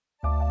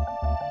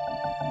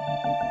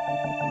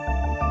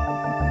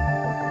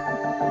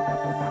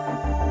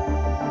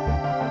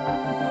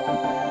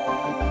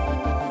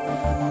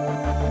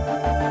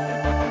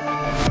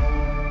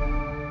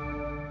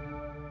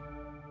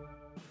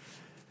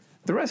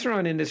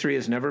restaurant industry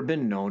has never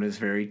been known as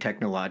very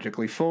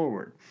technologically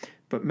forward,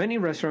 but many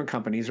restaurant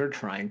companies are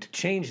trying to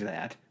change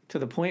that to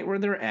the point where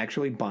they're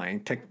actually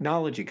buying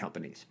technology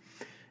companies.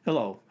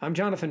 Hello, I'm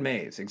Jonathan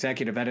Mays,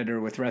 executive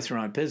editor with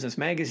Restaurant Business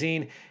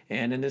Magazine,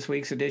 and in this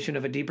week's edition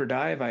of A Deeper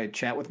Dive, I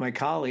chat with my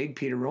colleague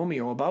Peter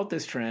Romeo about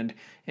this trend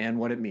and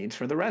what it means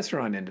for the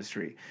restaurant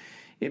industry.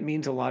 It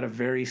means a lot of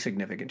very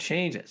significant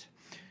changes.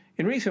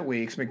 In recent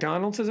weeks,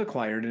 McDonald's has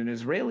acquired an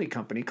Israeli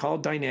company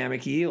called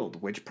Dynamic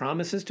Yield, which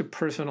promises to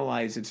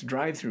personalize its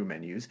drive-thru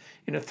menus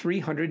in a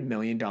 $300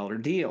 million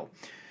deal.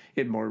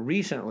 It more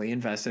recently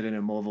invested in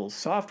a mobile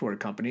software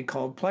company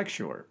called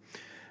Plexure.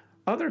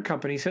 Other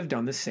companies have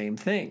done the same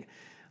thing.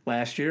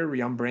 Last year,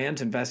 Yum!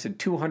 Brands invested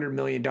 $200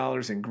 million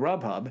in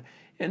Grubhub,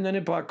 and then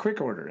it bought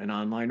QuickOrder, an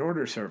online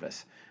order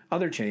service.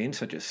 Other chains,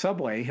 such as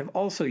Subway, have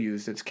also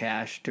used its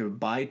cash to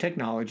buy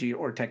technology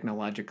or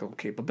technological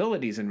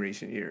capabilities in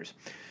recent years.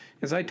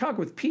 As I talk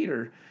with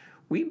Peter,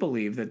 we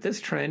believe that this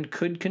trend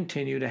could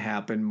continue to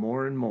happen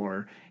more and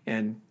more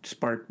and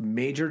spark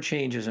major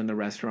changes in the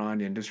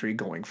restaurant industry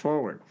going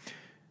forward.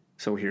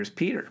 So here's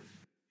Peter.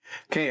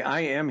 Okay, I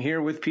am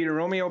here with Peter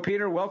Romeo.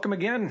 Peter, welcome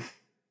again.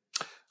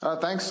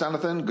 Thanks,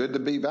 Jonathan. Good to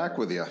be back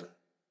with you.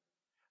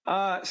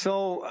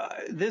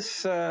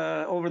 This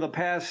over the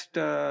past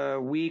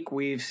week,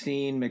 we've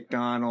seen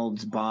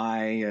McDonald's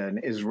buy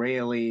an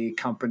Israeli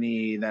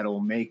company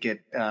that'll make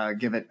it,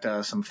 give it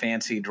some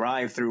fancy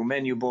drive-through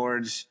menu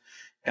boards,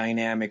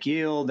 Dynamic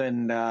Yield,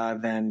 and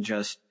then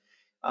just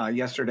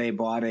yesterday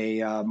bought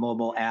a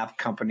mobile app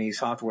company,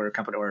 software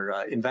company,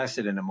 or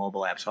invested in a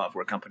mobile app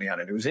software company out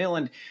of New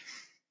Zealand.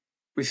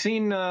 We've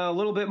seen a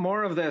little bit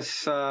more of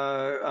this,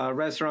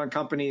 restaurant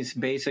companies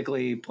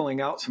basically pulling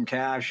out some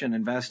cash and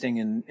investing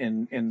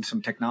in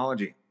some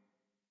technology.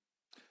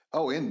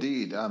 Oh,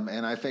 indeed.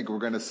 And I think we're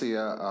going to see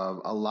a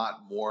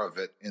lot more of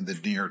it in the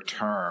near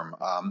term.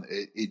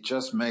 It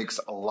just makes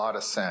a lot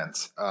of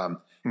sense.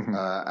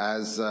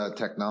 As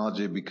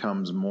technology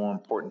becomes more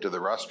important to the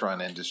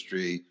restaurant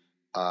industry,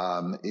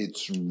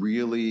 it's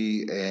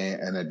really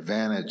an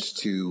advantage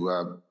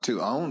to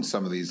own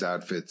some of these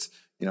outfits.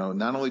 You know,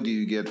 not only do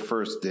you get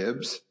first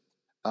dibs,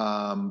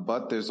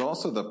 but there's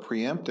also the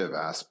preemptive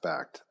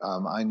aspect.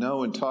 I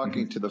know in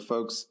talking to the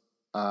folks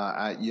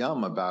at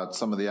Yum about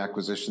some of the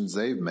acquisitions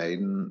they've made,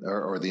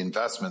 or the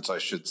investments, I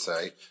should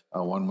say.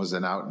 One was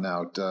an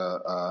out-and-out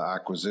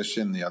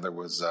acquisition. The other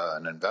was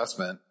an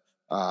investment.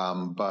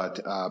 But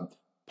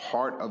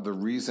part of the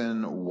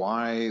reason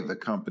why the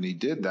company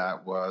did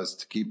that was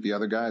to keep the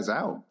other guys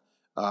out,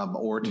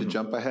 or to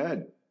jump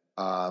ahead.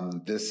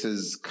 This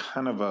is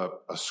kind of a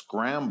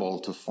scramble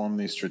to form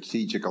these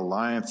strategic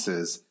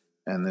alliances,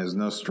 and there's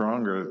no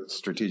stronger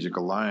strategic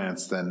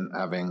alliance than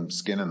having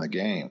skin in the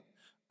game.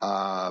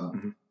 I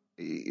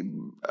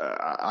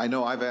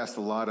know I've asked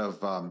a lot of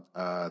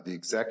the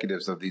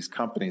executives of these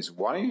companies,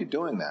 why are you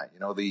doing that?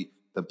 You know, the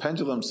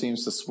pendulum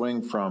seems to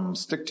swing from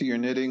stick to your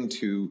knitting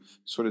to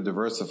sort of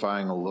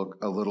diversifying a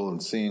little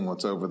and seeing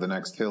what's over the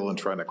next hill and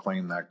trying to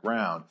claim that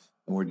ground.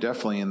 And we're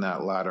definitely in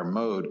that latter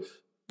mode.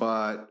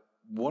 But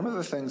one of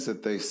the things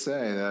that they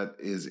say that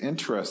is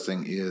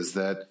interesting is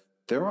that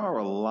there are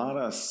a lot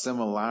of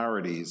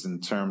similarities in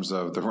terms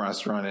of the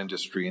restaurant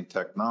industry and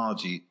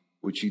technology,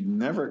 which you'd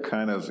never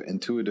kind of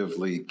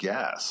intuitively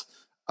guess.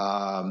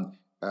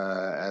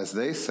 As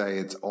they say,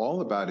 it's all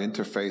about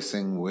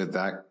interfacing with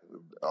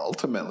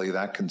ultimately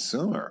that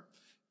consumer.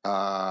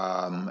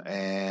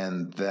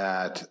 And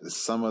that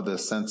some of the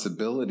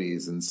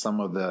sensibilities and some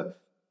of the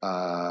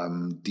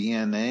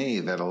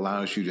DNA that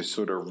allows you to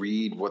sort of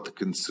read what the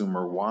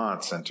consumer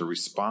wants and to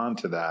respond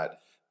to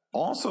that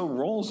also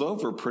rolls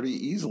over pretty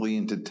easily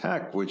into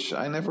tech, which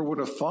I never would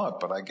have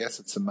thought, but I guess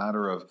it's a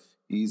matter of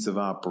ease of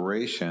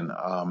operation.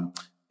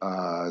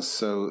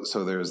 So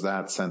there's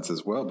that sense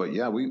as well. But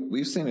yeah,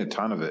 we've seen a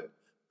ton of it.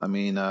 I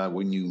mean,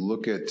 when you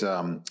look at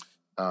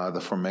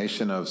the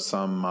formation of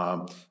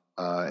some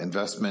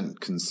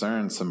investment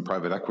concerns, some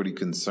private equity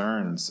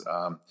concerns,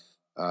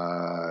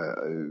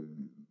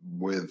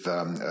 with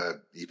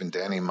even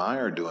Danny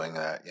Meyer doing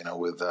that, you know,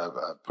 with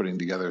putting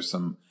together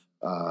some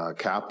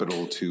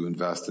capital to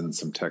invest in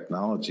some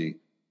technology.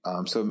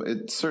 So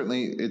it's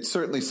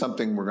certainly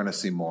something we're going to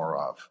see more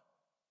of.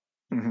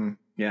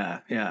 Yeah,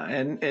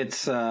 and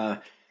it's.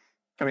 I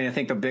mean, I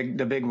think the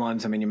big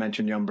ones. I mean, you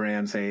mentioned Yum!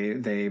 Brands.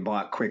 They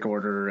bought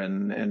QuickOrder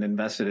and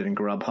invested in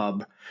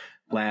Grubhub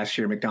last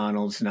year.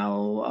 McDonald's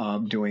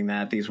now doing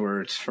that. These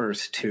were its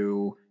first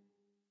two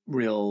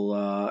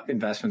real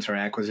investments or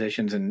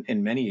acquisitions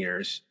in many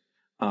years,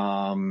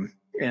 and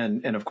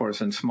of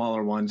course in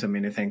smaller ones. I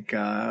mean, I think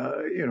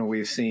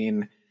we've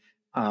seen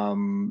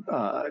Tillman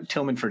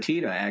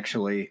Fertitta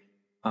actually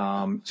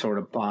sort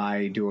of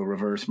do a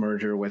reverse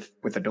merger with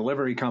a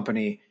delivery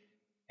company,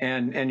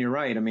 and you're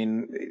right. I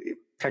mean,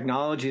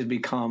 technology has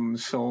become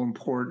so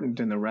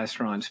important in the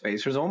restaurant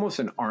space. There's almost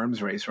an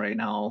arms race right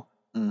now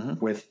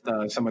with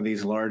some of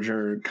these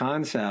larger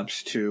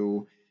concepts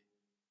to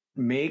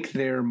make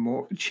their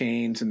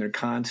chains and their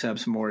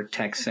concepts more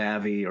tech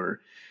savvy or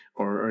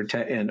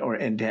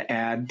and to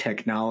add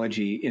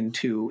technology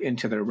into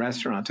their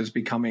restaurants is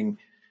becoming.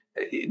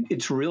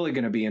 It's really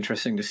going to be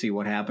interesting to see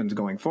what happens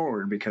going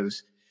forward,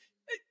 because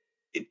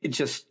it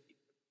just,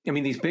 I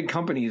mean, these big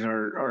companies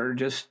are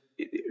just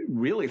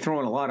really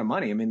throwing a lot of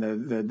money. I mean,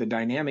 the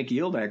Dynamic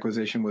Yield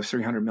acquisition was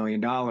 $300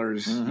 million.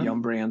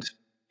 Yum Brands,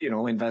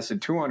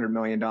 invested $200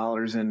 million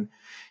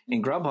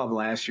in Grubhub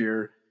last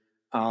year.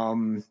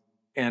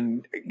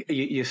 And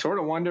you sort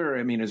of wonder,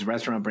 I mean, is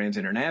Restaurant Brands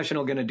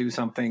International going to do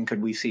something?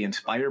 Could we see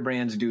Inspire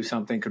Brands do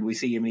something? Could we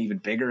see an even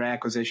bigger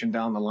acquisition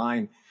down the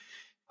line?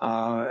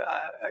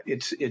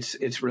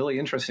 It's really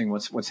interesting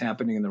what's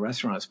happening in the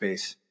restaurant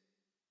space.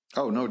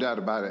 Oh, no doubt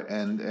about it.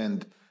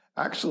 And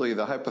actually,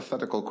 the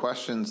hypothetical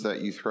questions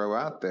that you throw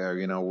out there,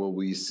 will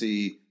we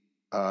see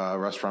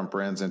Restaurant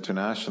Brands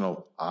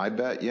International? I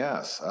bet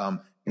yes.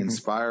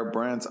 Inspire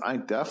Brands, I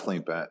definitely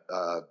bet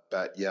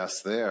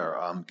yes there,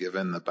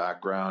 given the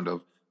background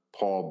of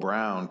Paul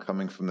Brown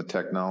coming from the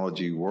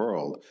technology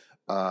world.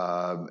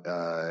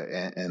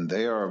 And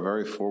they are a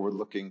very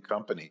forward-looking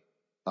company.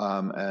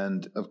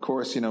 And of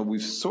course,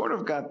 we've sort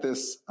of got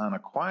this on a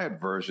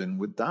quiet version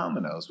with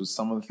Domino's, with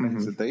some of the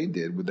things that they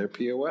did with their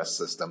POS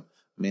system.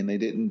 I mean, they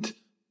didn't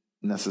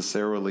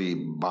necessarily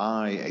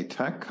buy a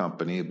tech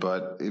company,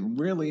 but it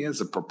really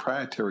is a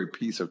proprietary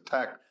piece of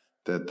tech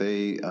that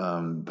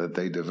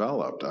they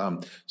developed.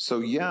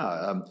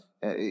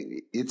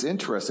 It's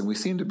interesting. We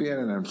seem to be at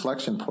an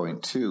inflection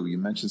point too. You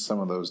mentioned some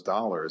of those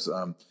dollars,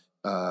 some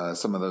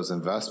of those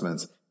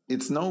investments.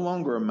 It's no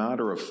longer a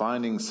matter of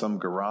finding some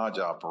garage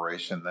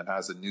operation that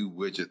has a new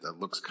widget that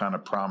looks kind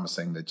of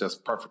promising, that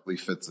just perfectly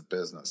fits a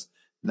business.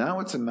 Now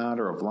it's a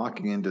matter of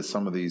locking into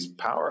some of these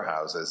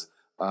powerhouses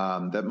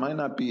that might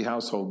not be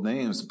household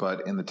names,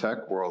 but in the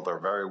tech world are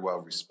very well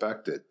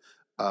respected.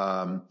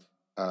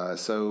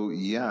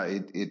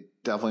 It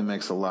definitely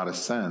makes a lot of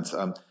sense.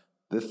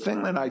 The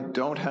thing that I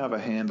don't have a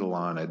handle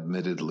on,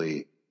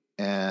 admittedly,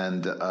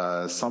 and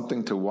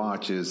something to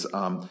watch is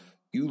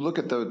you look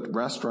at the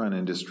restaurant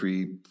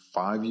industry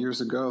 5 years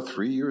ago,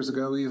 3 years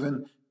ago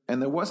even,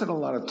 and there wasn't a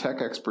lot of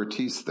tech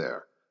expertise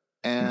there.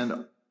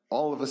 And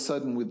all of a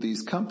sudden with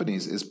these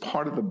companies is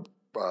part of the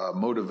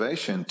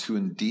motivation to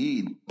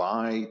indeed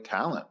buy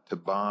talent, to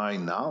buy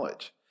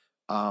knowledge.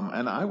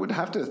 And I would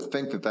have to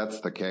think that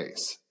that's the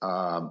case,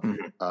 not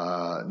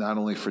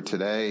only for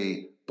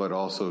today, but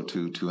also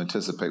to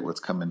anticipate what's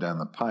coming down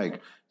the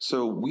pike.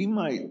 So we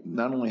might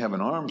not only have an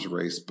arms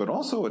race, but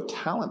also a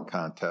talent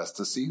contest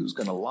to see who's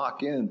going to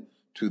lock in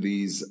to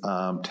these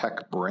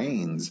tech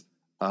brains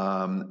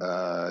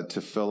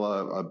to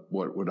fill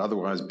what would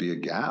otherwise be a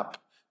gap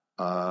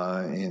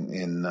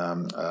in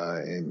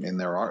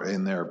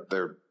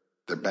their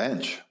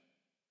bench.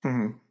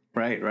 Mm-hmm.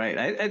 Right.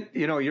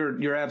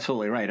 You're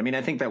absolutely right. I mean,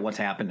 I think that what's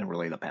happened in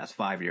really the past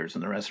 5 years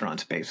in the restaurant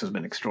space has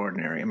been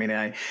extraordinary. I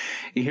mean,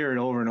 you hear it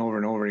over and over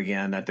and over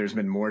again that there's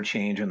been more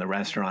change in the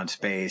restaurant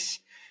space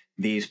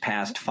these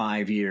past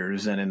 5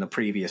 years than in the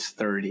previous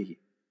 30.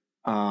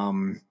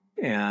 And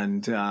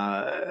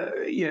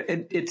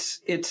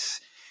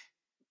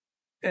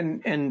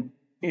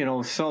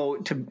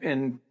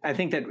I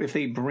think that if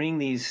they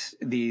bring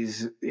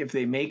if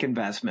they make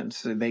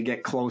investments, they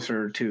get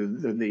closer to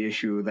the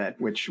issue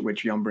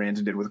which Yum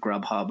Brands did with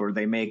Grubhub, or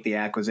they make the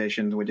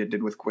acquisitions, which it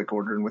did with Quick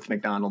Order and with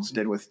McDonald's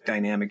did with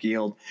Dynamic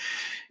Yield.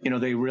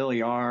 They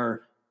really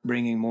are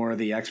bringing more of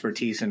the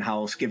expertise in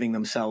house, giving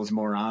themselves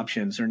more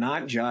options. They're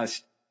not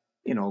just,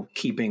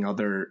 keeping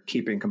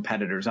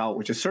competitors out,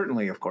 which is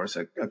certainly, of course,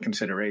 a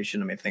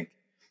consideration. I mean, I think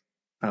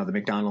the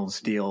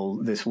McDonald's deal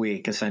this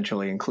week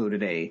essentially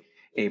included a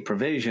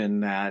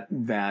provision that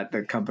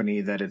the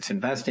company that it's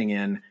investing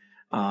in,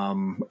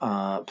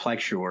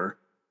 Plexure,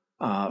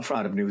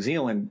 out of New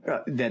Zealand,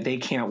 that they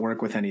can't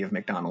work with any of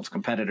McDonald's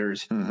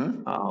competitors.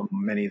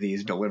 Many of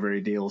these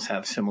delivery deals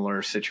have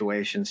similar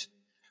situations.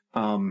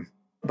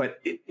 But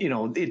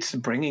it's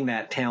bringing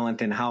that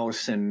talent in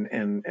house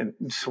and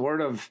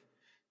sort of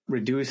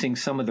reducing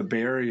some of the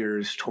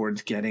barriers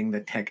towards getting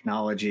the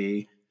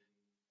technology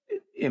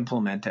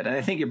implemented. And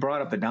I think you brought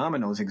up the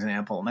Domino's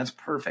example, and that's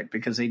perfect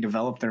because they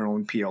developed their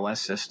own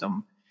POS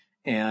system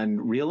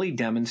and really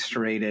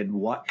demonstrated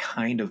what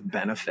kind of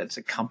benefits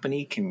a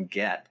company can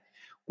get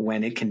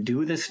when it can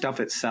do this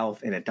stuff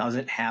itself and it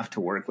doesn't have to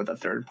work with a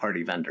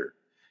third-party vendor.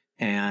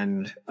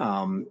 And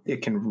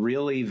it can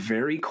really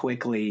very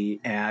quickly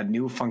add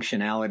new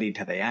functionality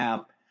to the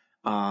app,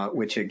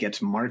 which it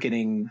gets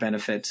marketing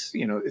benefits,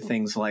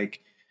 things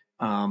like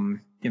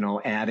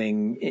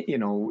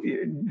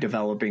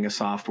developing a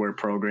software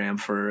program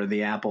for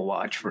the Apple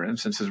Watch, for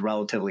instance, is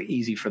relatively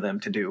easy for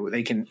them to do.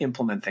 They can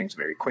implement things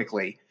very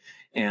quickly.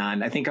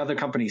 And I think other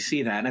companies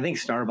see that. And I think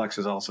Starbucks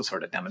has also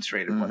sort of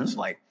demonstrated what it's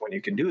like when you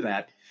can do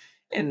that.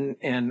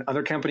 And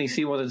other companies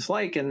see what it's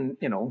like. And,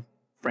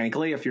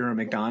 frankly, if you're a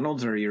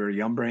McDonald's or you're a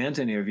Yum Brands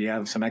and if you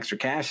have some extra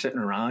cash sitting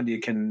around, you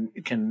can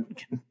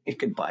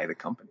buy the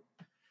company.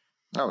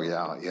 Oh,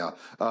 yeah.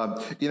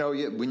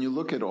 When you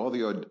look at all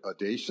the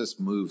audacious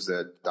moves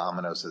that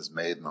Domino's has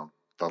made in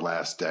the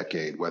last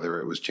decade, whether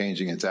it was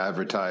changing its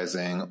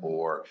advertising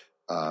or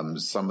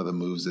some of the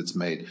moves it's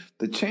made.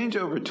 The change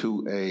over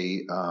to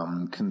a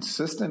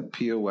consistent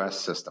POS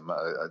system,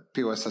 a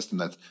POS system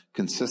that's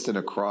consistent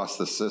across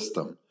the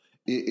system,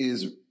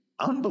 is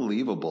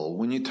unbelievable.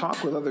 When you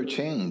talk with other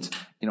chains,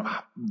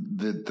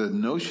 the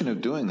notion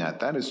of doing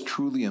that is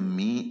truly a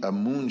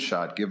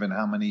moonshot, given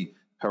how many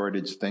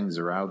heritage things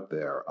are out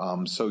there.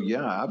 So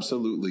yeah,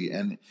 absolutely.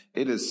 And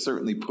it has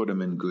certainly put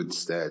them in good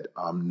stead.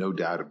 No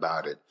doubt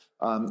about it.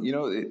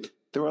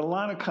 There are a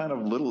lot of kind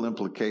of little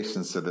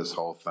implications to this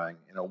whole thing.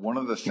 One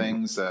of the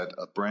things that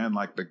a brand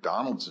like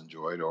McDonald's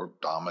enjoyed, or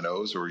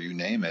Domino's, or you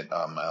name it,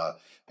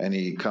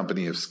 any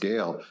company of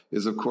scale,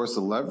 is of course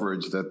the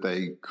leverage that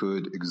they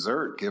could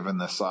exert given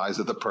the size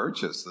of the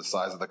purchase, the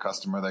size of the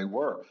customer they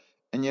were.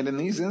 And yet in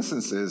these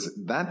instances,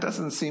 that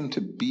doesn't seem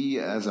to be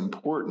as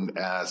important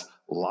as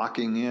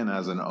locking in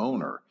as an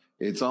owner.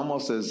 It's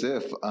almost as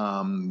if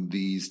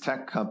these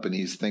tech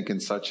companies think in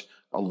such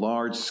a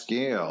large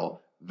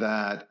scale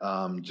that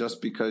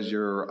just because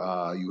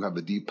you have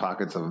the deep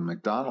pockets of a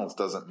McDonald's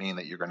doesn't mean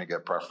that you're going to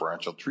get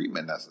preferential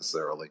treatment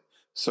necessarily.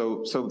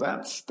 So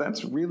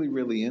that's really,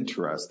 really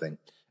interesting.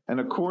 And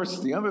of course,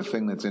 the other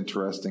thing that's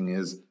interesting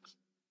is,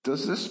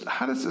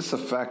 how does this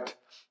affect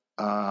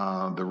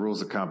the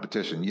rules of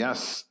competition?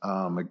 Yes,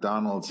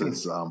 McDonald's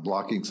is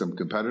blocking some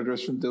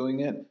competitors from doing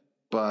it,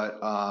 but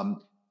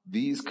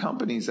these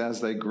companies,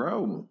 as they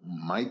grow,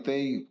 might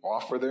they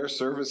offer their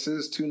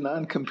services to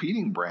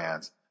non-competing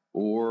brands,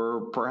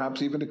 or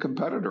perhaps even a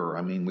competitor?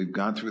 I mean, we've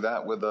gone through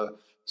that with the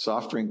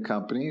soft drink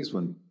companies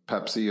when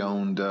Pepsi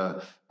owned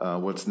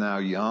what's now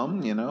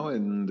Yum,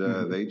 and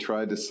they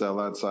tried to sell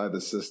outside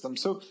the system.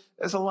 So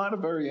there's a lot of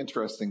very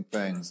interesting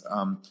things.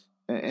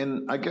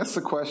 And I guess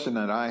the question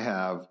that I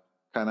have,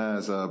 kind of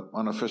as an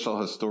unofficial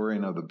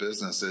historian of the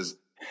business, is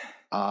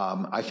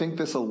I think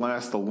this will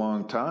last a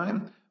long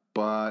time,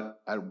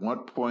 but at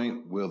what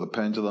point will the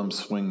pendulum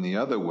swing the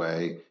other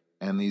way,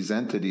 and these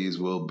entities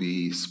will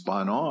be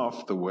spun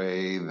off the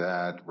way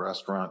that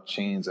restaurant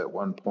chains at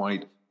one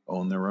point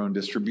owned their own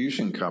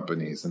distribution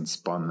companies and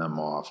spun them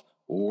off,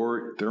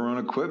 or their own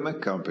equipment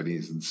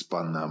companies and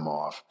spun them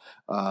off?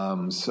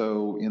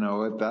 So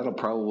that'll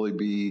probably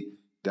be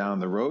down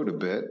the road a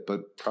bit,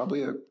 but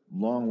probably a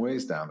long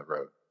ways down the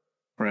road.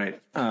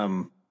 Right.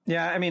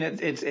 Yeah. I mean,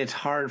 it's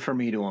hard for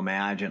me to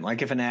imagine,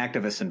 like, if an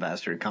activist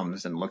investor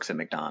comes and looks at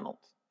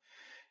McDonald's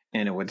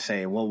and it would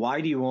say, well,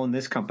 why do you own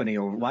this company,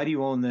 or why do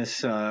you own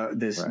this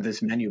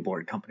menu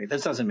board company?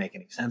 This doesn't make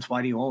any sense.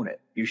 Why do you own it?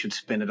 You should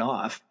spin it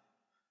off.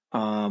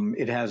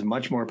 It has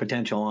much more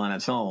potential on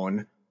its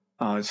own.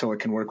 So it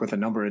can work with a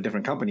number of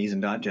different companies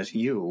and not just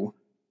you.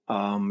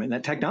 And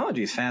that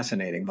technology is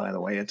fascinating, by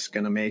the way. It's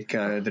going to make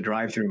the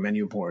drive-through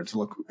menu boards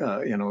look,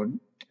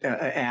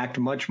 act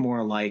much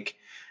more like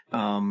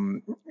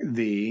an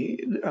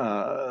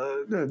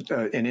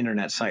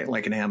internet site,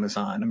 like an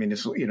Amazon. I mean,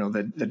 it's,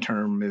 the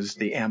term is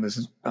the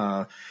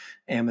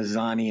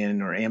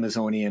Amazonian or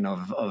Amazonian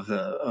of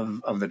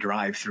the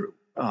drive-through,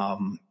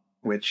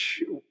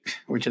 which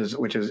is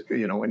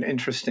an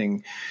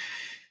interesting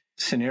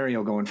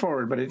scenario going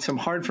forward. But it's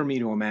hard for me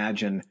to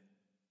imagine,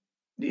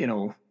 an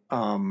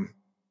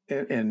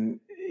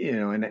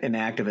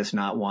activist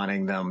not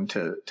wanting them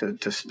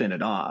to spin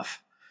it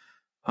off.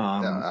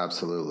 Yeah,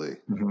 absolutely.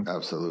 Mm-hmm.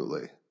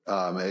 Absolutely.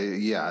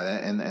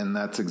 And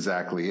that's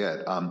exactly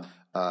it.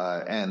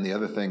 And the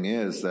other thing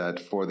is that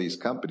for these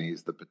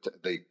companies, the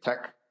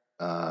tech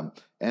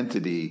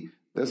entity,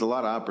 there's a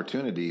lot of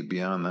opportunity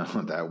beyond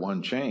that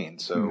one chain.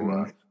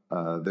 So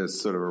there's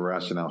sort of a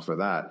rationale for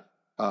that.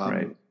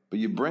 Right. But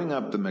you bring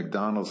up the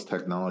McDonald's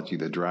technology,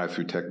 the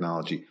drive-through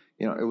technology.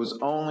 It was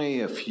only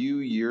a few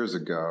years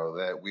ago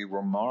that we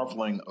were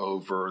marveling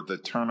over the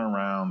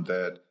turnaround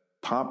that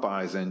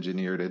Popeyes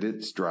engineered at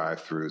its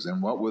drive-throughs.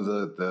 And what were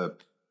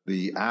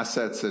the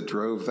assets that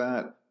drove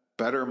that?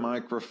 Better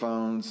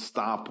microphones,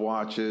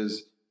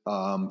 stopwatches,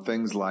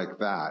 things like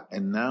that.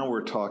 And now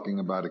we're talking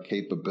about a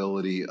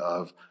capability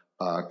of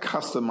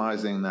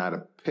customizing that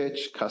a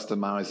pitch,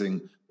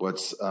 customizing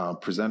what's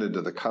presented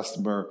to the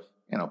customer,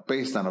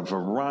 based on a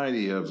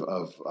variety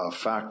of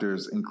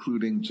factors,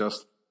 including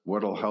just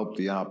what'll help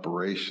the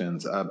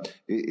operations.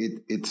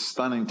 It's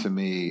stunning to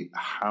me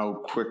how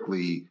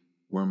quickly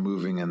we're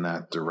moving in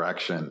that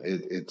direction.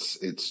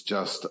 It's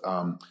just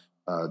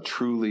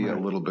truly a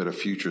little bit of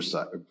future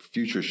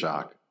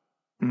shock.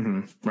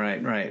 Mm-hmm.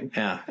 Right.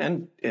 Yeah.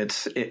 And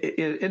it's,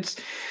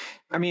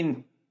 I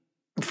mean,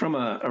 from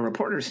a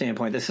reporter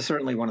standpoint, this is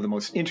certainly one of the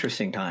most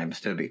interesting times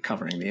to be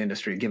covering the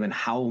industry, given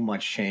how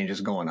much change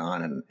is going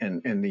on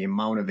and the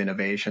amount of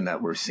innovation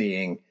that we're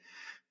seeing.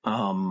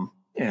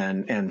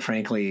 And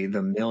frankly,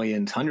 the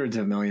millions, hundreds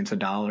of millions of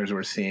dollars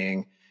we're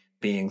seeing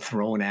being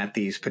thrown at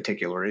these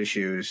particular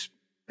issues,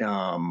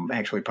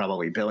 actually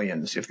probably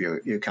billions if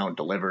you count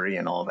delivery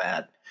and all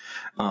that.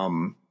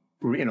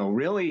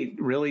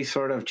 Really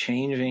sort of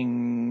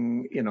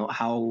changing,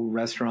 how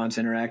restaurants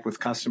interact with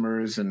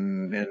customers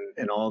and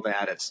all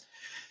that.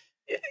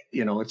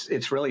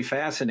 It's really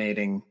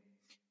fascinating.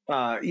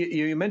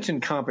 You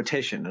mentioned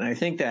competition, and I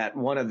think that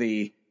one of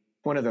the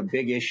the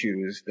big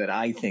issues that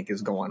I think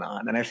is going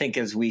on. And I think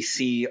as we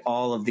see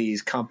all of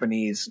these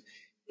companies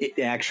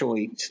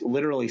actually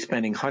literally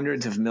spending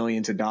hundreds of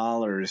millions of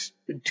dollars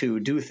to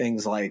do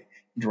things like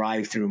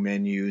drive-through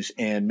menus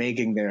and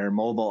making their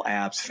mobile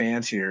apps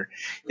fancier,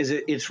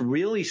 it's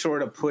really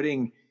sort of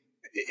putting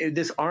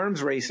this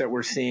arms race that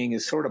we're seeing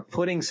is sort of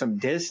putting some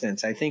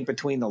distance, I think,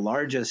 between the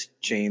largest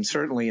chains,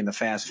 certainly in the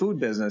fast food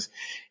business,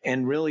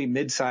 and really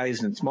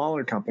mid-sized and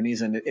smaller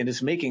companies, and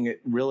it's making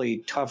it really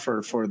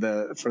tougher for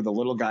the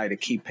little guy to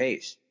keep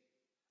pace.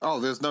 Oh,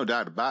 there's no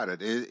doubt about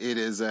it. It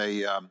is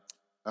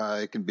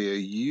it can be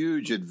a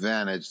huge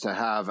advantage to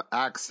have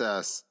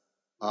access,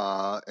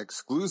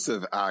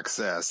 exclusive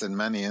access in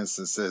many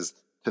instances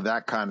to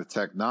that kind of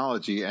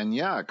technology. And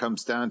yeah, it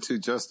comes down to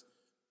just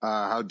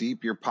how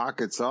deep your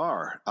pockets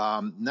are.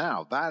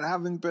 Now, that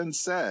having been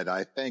said,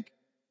 I think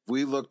if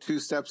we look 2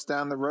 steps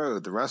down the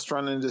road, the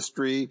restaurant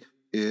industry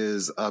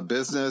is a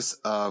business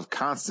of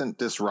constant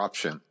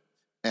disruption.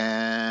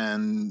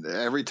 And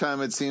every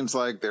time it seems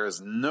like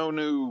there's no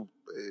new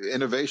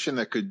innovation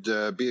that could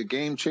be a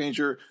game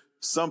changer,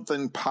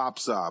 something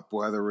pops up,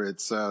 whether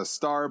it's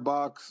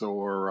Starbucks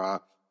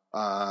or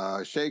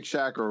Shake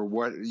Shack or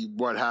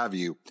what have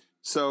you.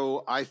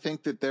 So I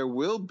think that there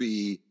will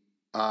be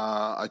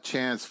a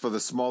chance for the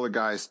smaller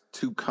guys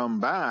to come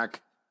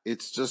back.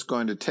 It's just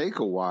going to take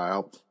a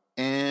while.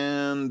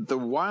 And the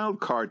wild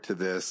card to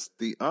this,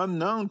 the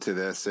unknown to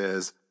this,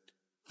 is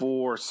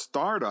for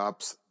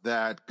startups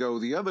that go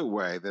the other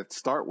way, that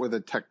start with a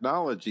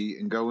technology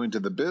and go into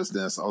the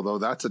business, although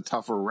that's a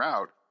tougher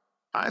route.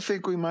 I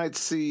think we might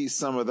see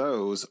some of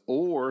those,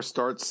 or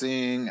start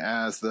seeing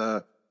as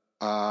the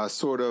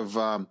sort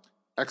of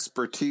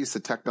expertise, the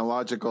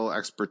technological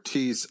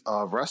expertise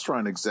of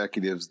restaurant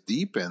executives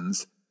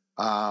deepens,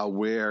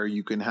 where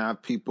you can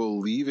have people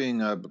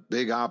leaving a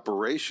big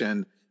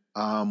operation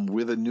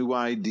with a new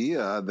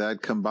idea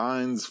that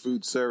combines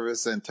food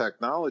service and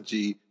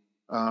technology.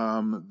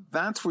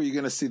 That's where you're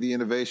going to see the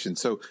innovation.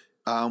 So,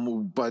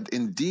 but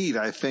indeed,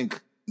 I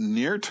think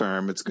near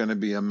term, it's going to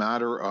be a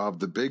matter of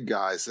the big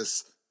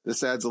guys.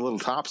 This adds a little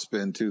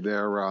topspin to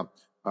their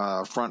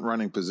front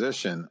running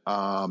position.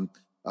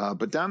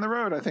 But down the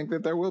road, I think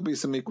that there will be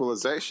some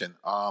equalization.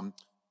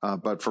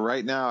 But for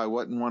right now, I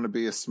wouldn't want to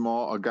be a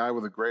guy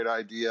with a great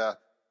idea,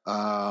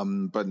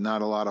 but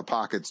not a lot of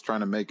pockets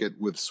trying to make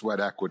it with sweat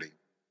equity.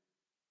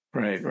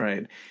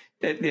 Right.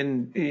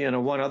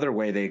 And one other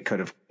way they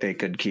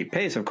could keep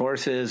pace, of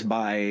course, is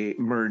by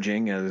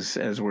merging,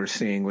 as we're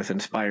seeing with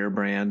Inspire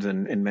Brands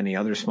and many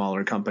other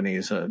smaller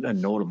companies. A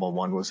notable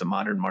one was the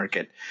Modern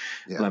Market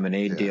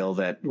lemonade deal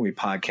that we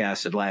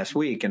podcasted last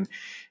week. And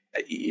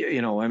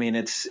I mean,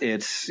 it's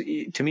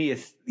to me,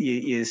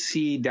 you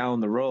see down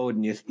the road,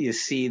 and you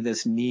see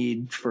this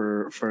need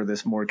for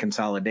this more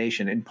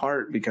consolidation, in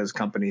part because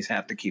companies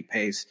have to keep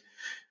pace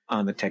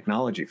on the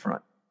technology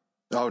front.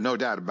 Oh, no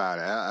doubt about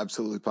it.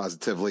 Absolutely,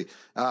 positively.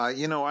 I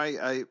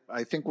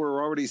think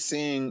we're already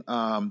seeing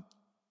kind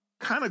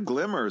of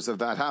glimmers of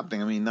that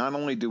happening. I mean, not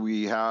only do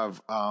we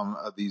have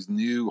these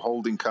new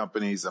holding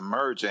companies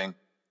emerging,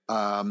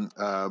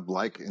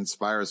 like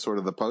Inspire is sort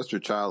of the poster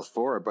child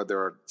for it, but there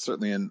are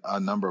certainly a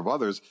number of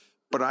others.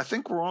 But I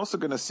think we're also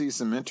going to see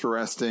some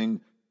interesting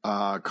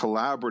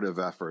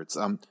collaborative efforts.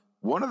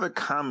 One of the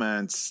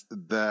comments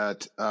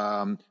that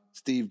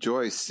Steve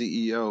Joyce,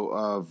 CEO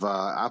of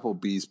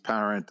Applebee's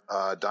parent,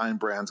 Dine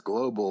Brands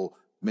Global,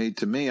 made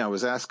to me. I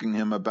was asking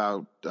him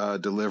about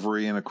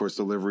delivery, and of course,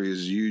 delivery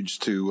is huge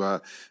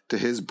to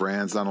his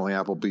brands, not only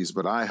Applebee's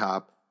but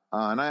IHOP.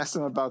 And I asked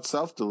him about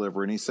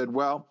self-delivery, and he said,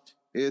 "Well,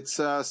 it's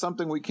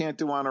something we can't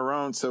do on our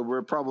own, so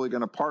we're probably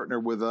going to partner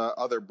with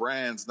other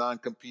brands,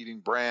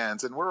 non-competing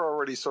brands, and we're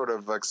already sort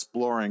of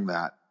exploring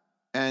that."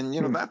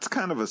 And that's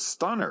kind of a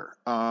stunner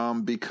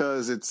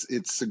because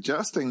it's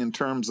suggesting in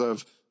terms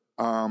of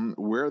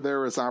where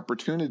there is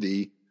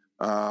opportunity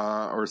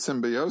or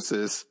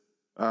symbiosis,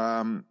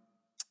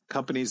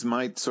 companies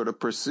might sort of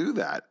pursue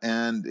that.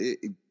 And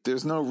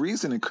there's no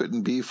reason it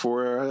couldn't be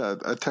for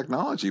a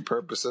technology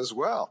purpose as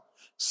well.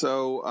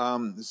 So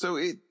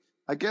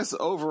I guess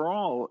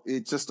overall,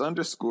 it just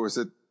underscores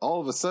that all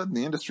of a sudden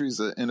the industry is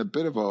in a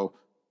bit of a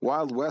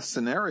Wild West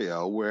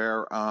scenario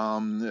where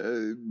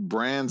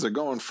brands are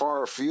going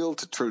far afield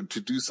to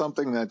do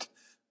something that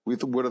we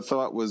would have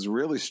thought was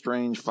really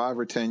strange 5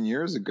 or 10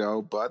 years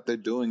ago, but they're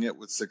doing it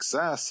with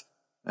success.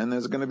 And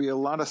there's going to be a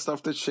lot of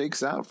stuff that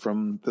shakes out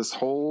from this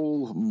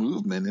whole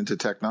movement into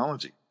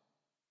technology.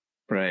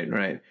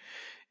 Right.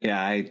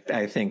 Yeah,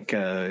 I think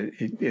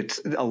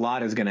it's a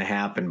lot is going to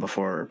happen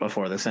before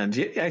this ends.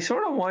 I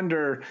sort of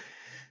wonder,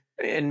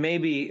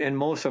 and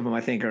most of them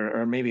I think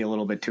are maybe a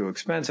little bit too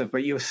expensive,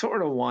 but you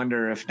sort of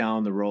wonder if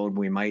down the road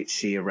we might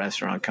see a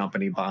restaurant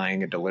company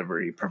buying a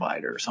delivery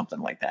provider or something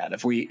like that.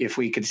 If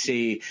we could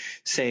see,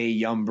 say,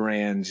 Yum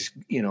Brands,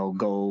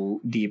 go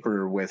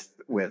deeper with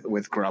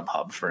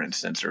Grubhub, for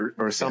instance,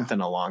 or something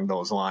along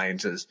those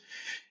lines,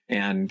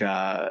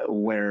 where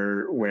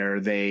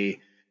they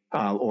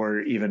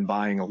or even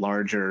buying a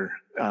larger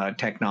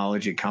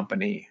technology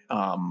company,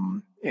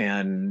 and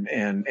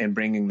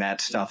bringing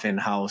that stuff in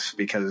house,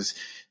 because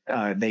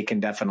they can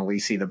definitely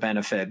see the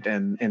benefit,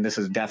 and this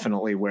is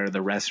definitely where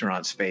the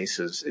restaurant space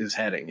is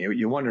heading.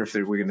 You wonder if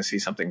we're going to see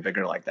something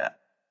bigger like that.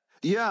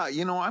 Yeah,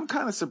 I'm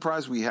kind of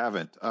surprised we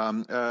haven't.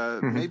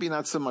 Maybe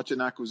not so much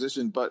an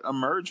acquisition, but a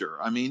merger.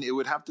 I mean, it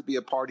would have to be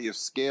a party of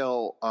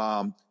scale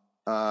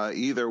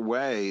either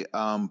way.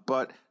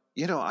 But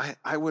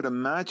I would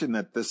imagine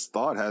that this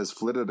thought has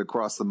flitted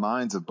across the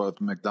minds of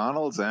both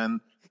McDonald's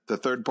and the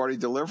third-party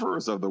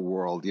deliverers of the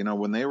world.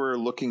 When they were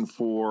looking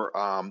for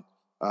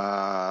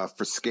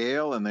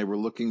scale, and they were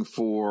looking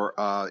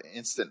for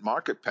instant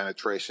market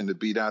penetration to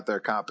beat out their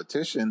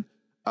competition.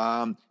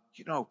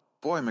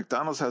 Boy,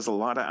 McDonald's has a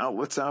lot of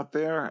outlets out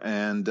there,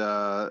 and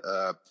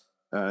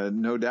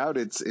no doubt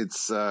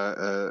it's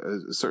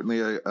certainly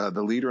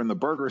the leader in the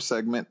burger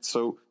segment.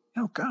 So,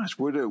 gosh,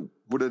 would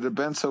it have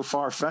been so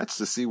far-fetched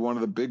to see one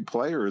of the big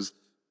players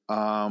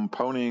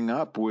ponying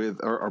up with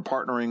or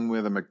partnering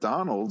with a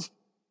McDonald's,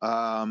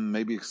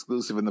 maybe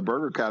exclusive in the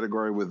burger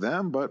category with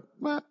them, but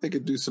they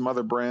could do some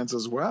other brands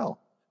as well.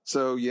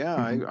 So, yeah,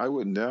 I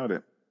wouldn't doubt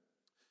it.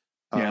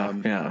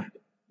 Yeah.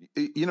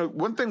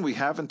 One thing we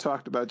haven't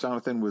talked about,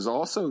 Jonathan, was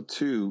also,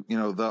 too,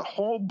 the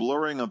whole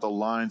blurring of the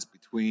lines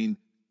between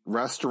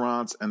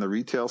restaurants and the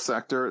retail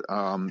sector,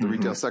 the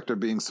retail sector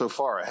being so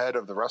far ahead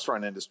of the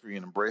restaurant industry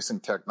and embracing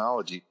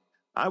technology.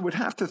 I would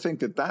have to think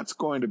that that's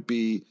going to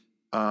be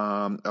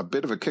a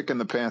bit of a kick in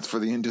the pants for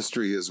the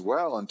industry as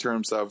well, in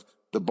terms of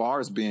the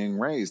bars being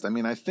raised. I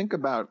mean, I think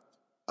about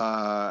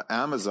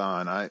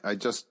Amazon. I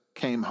just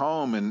came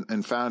home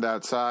and found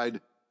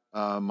outside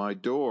my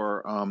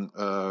door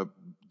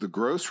the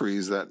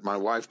groceries that my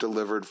wife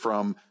delivered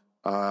from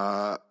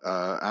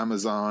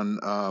Amazon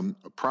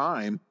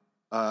Prime.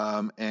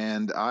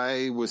 And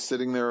I was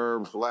sitting there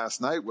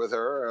last night with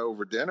her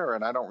over dinner,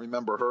 and I don't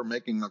remember her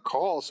making a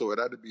call, so it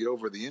had to be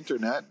over the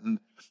internet. And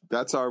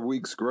that's our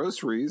week's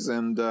groceries.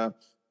 And,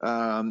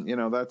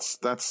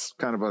 that's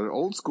kind of an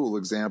old school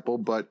example,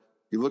 but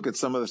you look at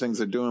some of the things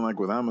they're doing, like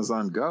with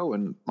Amazon Go,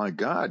 and my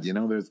God,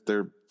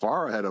 they're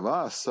far ahead of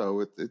us.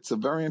 So it's a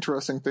very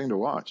interesting thing to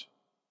watch.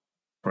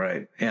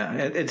 Right. Yeah.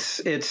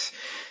 It's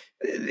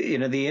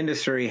the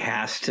industry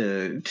has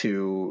to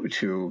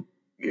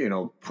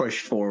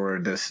push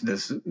forward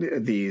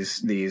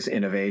these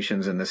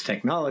innovations and this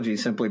technology,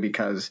 simply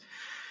because,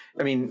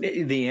 I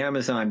mean, the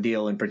Amazon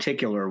deal in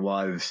particular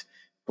was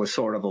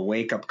sort of a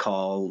wake up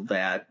call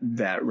that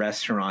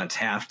restaurants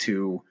have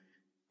to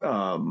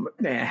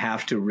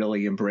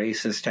really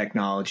embrace this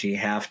technology,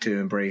 have to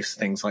embrace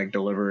things like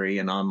delivery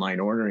and online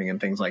ordering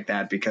and things like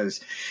that, because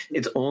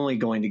it's only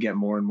going to get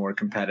more and more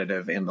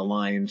competitive, and the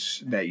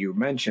lines that you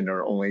mentioned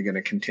are only going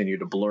to continue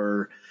to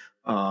blur.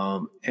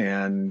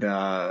 And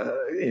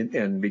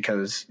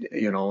because,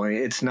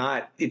 it's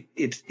not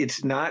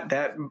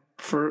that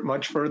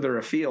much further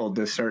afield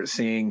to start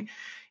seeing,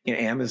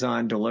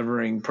 Amazon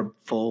delivering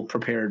full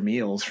prepared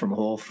meals from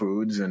Whole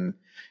Foods and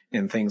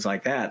things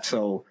like that.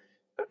 So,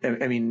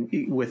 I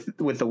mean,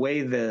 with the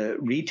way the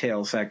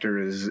retail sector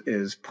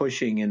is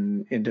pushing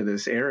into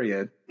this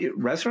area,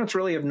 restaurants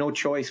really have no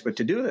choice but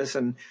to do this.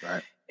 And,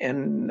 right.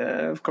 And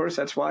of course,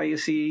 that's why you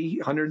see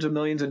hundreds of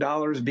millions of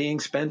dollars being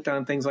spent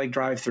on things like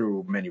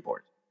drive-through menu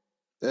boards.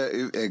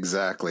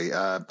 Exactly.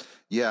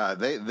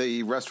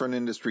 The restaurant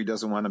industry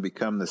doesn't want to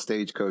become the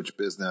stagecoach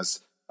business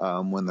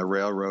when the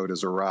railroad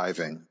is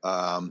arriving.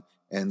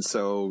 And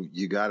so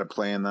you got to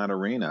play in that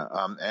arena.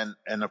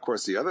 And of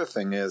course, the other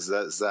thing is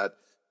that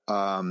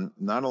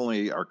not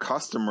only are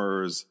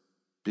customers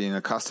being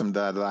accustomed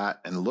to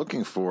that and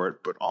looking for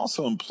it, but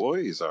also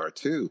employees are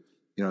too.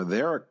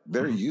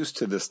 They're used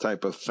to this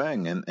type of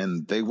thing,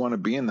 and they want to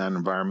be in that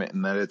environment,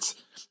 and that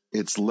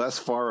it's less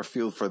far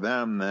afield for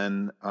them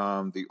than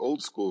the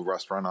old school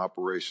restaurant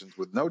operations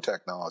with no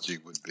technology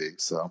would be.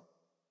 So.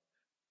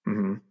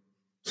 Mm-hmm.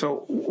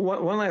 So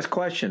one last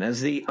question. As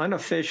the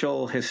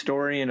unofficial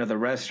historian of the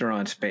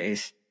restaurant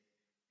space,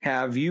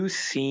 have you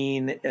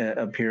seen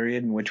a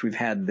period in which we've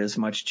had this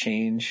much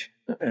change?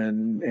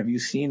 And are we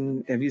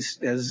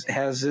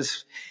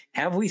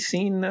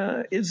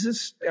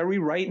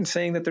right in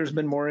saying that there's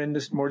been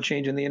more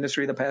change in the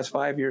industry the past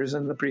 5 years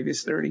than the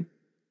previous 30?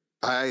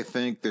 I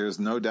think there's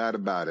no doubt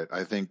about it.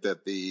 I think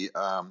that the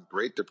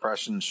Great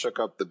Depression shook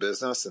up the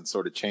business and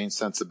sort of changed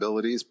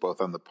sensibilities, both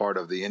on the part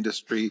of the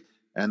industry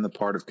and the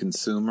part of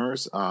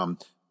consumers.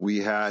 We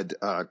had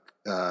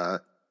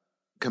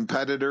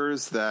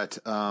competitors that,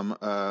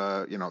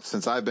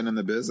 since I've been in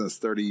the business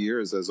 30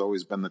 years, has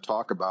always been the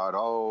talk about,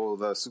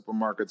 the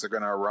supermarkets are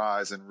going to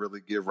arise and really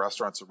give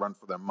restaurants a run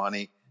for their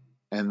money.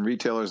 And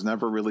retailers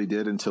never really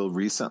did until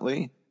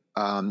recently.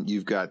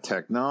 You've got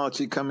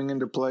technology coming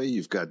into play.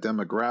 You've got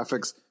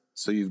demographics.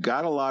 So you've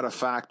got a lot of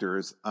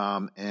factors.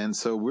 And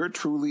so we're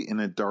truly in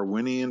a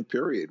Darwinian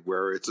period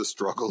where it's a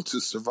struggle to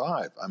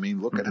survive. I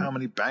mean, look at how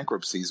many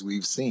bankruptcies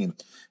we've seen.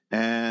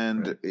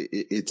 And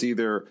it's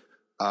either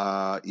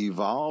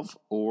evolve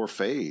or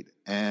fade.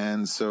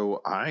 And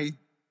so I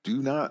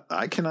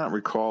cannot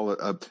recall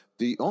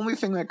The only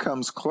thing that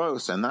comes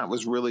close, and that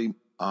was really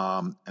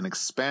an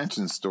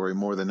expansion story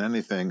more than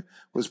anything,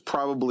 was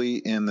probably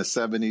in the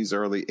 70s,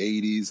 early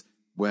 80s,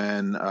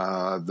 when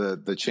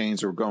the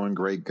chains were going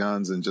great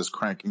guns and just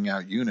cranking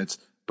out units.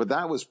 But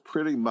that was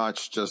pretty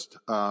much just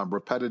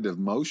repetitive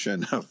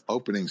motion of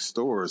opening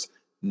stores,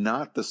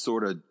 not the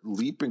sort of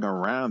leaping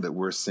around that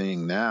we're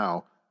seeing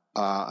now.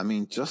 I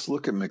mean, just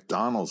look at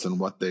McDonald's and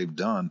what they've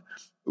done.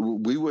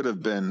 We would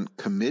have been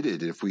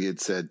committed if we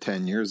had said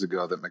 10 years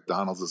ago that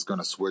McDonald's is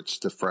going to switch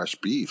to fresh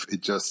beef.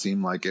 It just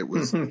seemed like it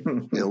was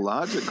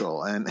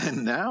illogical.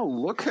 And now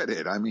look at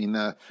it. I mean,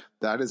 that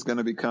is going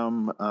to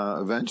become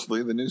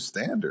eventually the new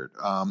standard.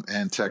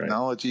 And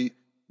technology, right,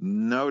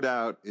 no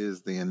doubt,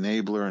 is the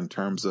enabler in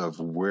terms of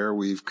where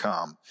we've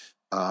come.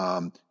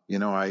 I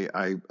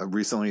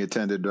recently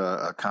attended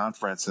a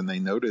conference, and they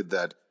noted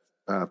that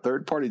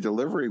third-party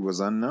delivery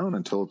was unknown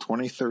until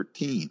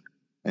 2013.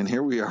 And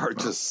here we are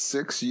just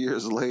 6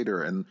 years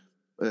later and,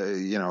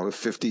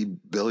 50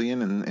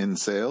 billion in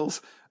sales.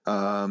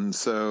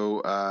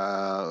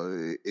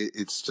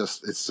 It's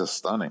just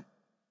stunning.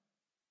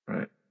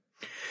 Right.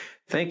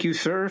 Thank you,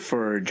 sir,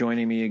 for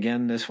joining me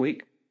again this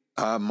week.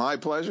 My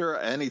pleasure.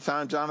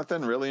 Anytime,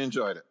 Jonathan. Really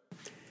enjoyed it.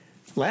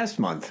 Last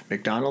month,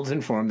 McDonald's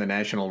informed the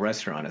National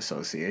Restaurant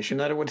Association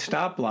that it would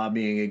stop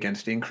lobbying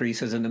against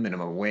increases in the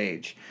minimum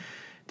wage.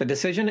 The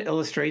decision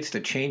illustrates the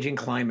changing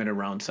climate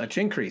around such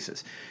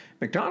increases.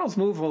 McDonald's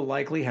move will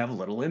likely have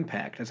little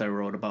impact, as I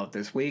wrote about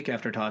this week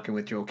after talking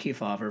with Joe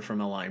Kefauver from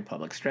Align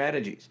Public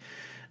Strategies.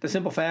 The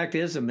simple fact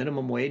is the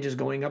minimum wage is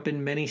going up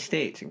in many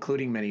states,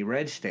 including many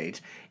red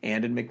states,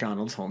 and in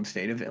McDonald's home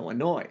state of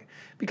Illinois,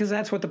 because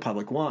that's what the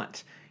public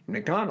wants.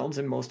 McDonald's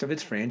and most of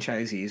its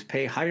franchisees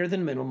pay higher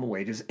than minimum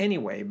wages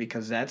anyway,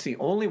 because that's the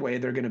only way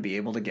they're going to be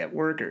able to get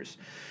workers.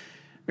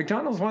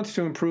 McDonald's wants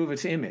to improve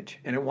its image,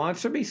 and it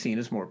wants to be seen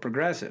as more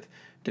progressive.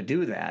 To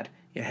do that,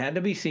 it had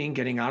to be seen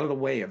getting out of the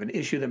way of an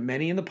issue that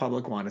many in the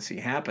public want to see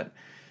happen.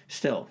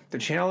 Still, the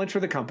challenge for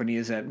the company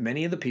is that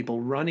many of the people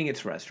running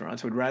its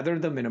restaurants would rather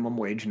the minimum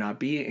wage not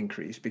be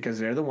increased because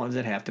they're the ones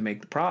that have to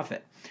make the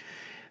profit.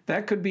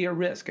 That could be a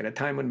risk at a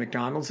time when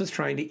McDonald's is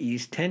trying to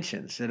ease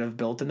tensions that have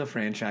built in the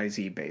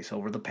franchisee base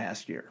over the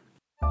past year.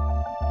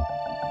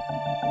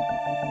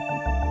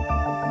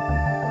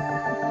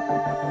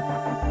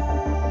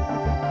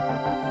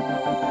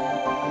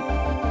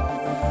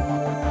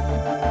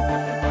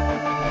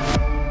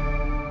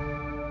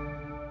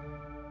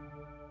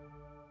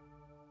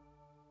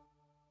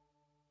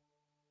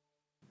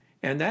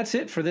 And that's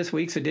it for this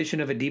week's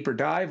edition of A Deeper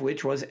Dive,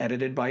 which was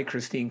edited by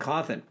Christine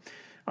Cawthon.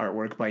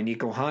 Artwork by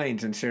Nico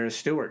Hines and Sarah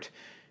Stewart.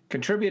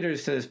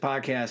 Contributors to this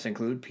podcast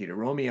include Peter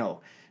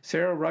Romeo,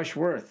 Sarah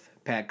Rushworth,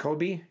 Pat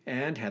Kobe,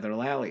 and Heather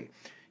Lally.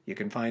 You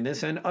can find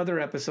this and other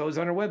episodes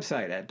on our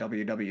website at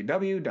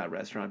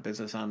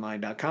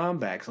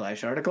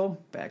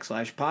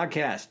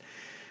www.restaurantbusinessonline.com/article/podcast.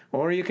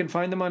 Or you can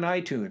find them on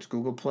iTunes,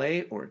 Google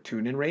Play, or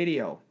TuneIn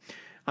Radio.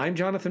 I'm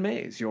Jonathan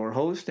Mays, your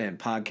host and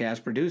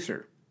podcast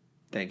producer.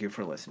 Thank you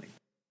for listening.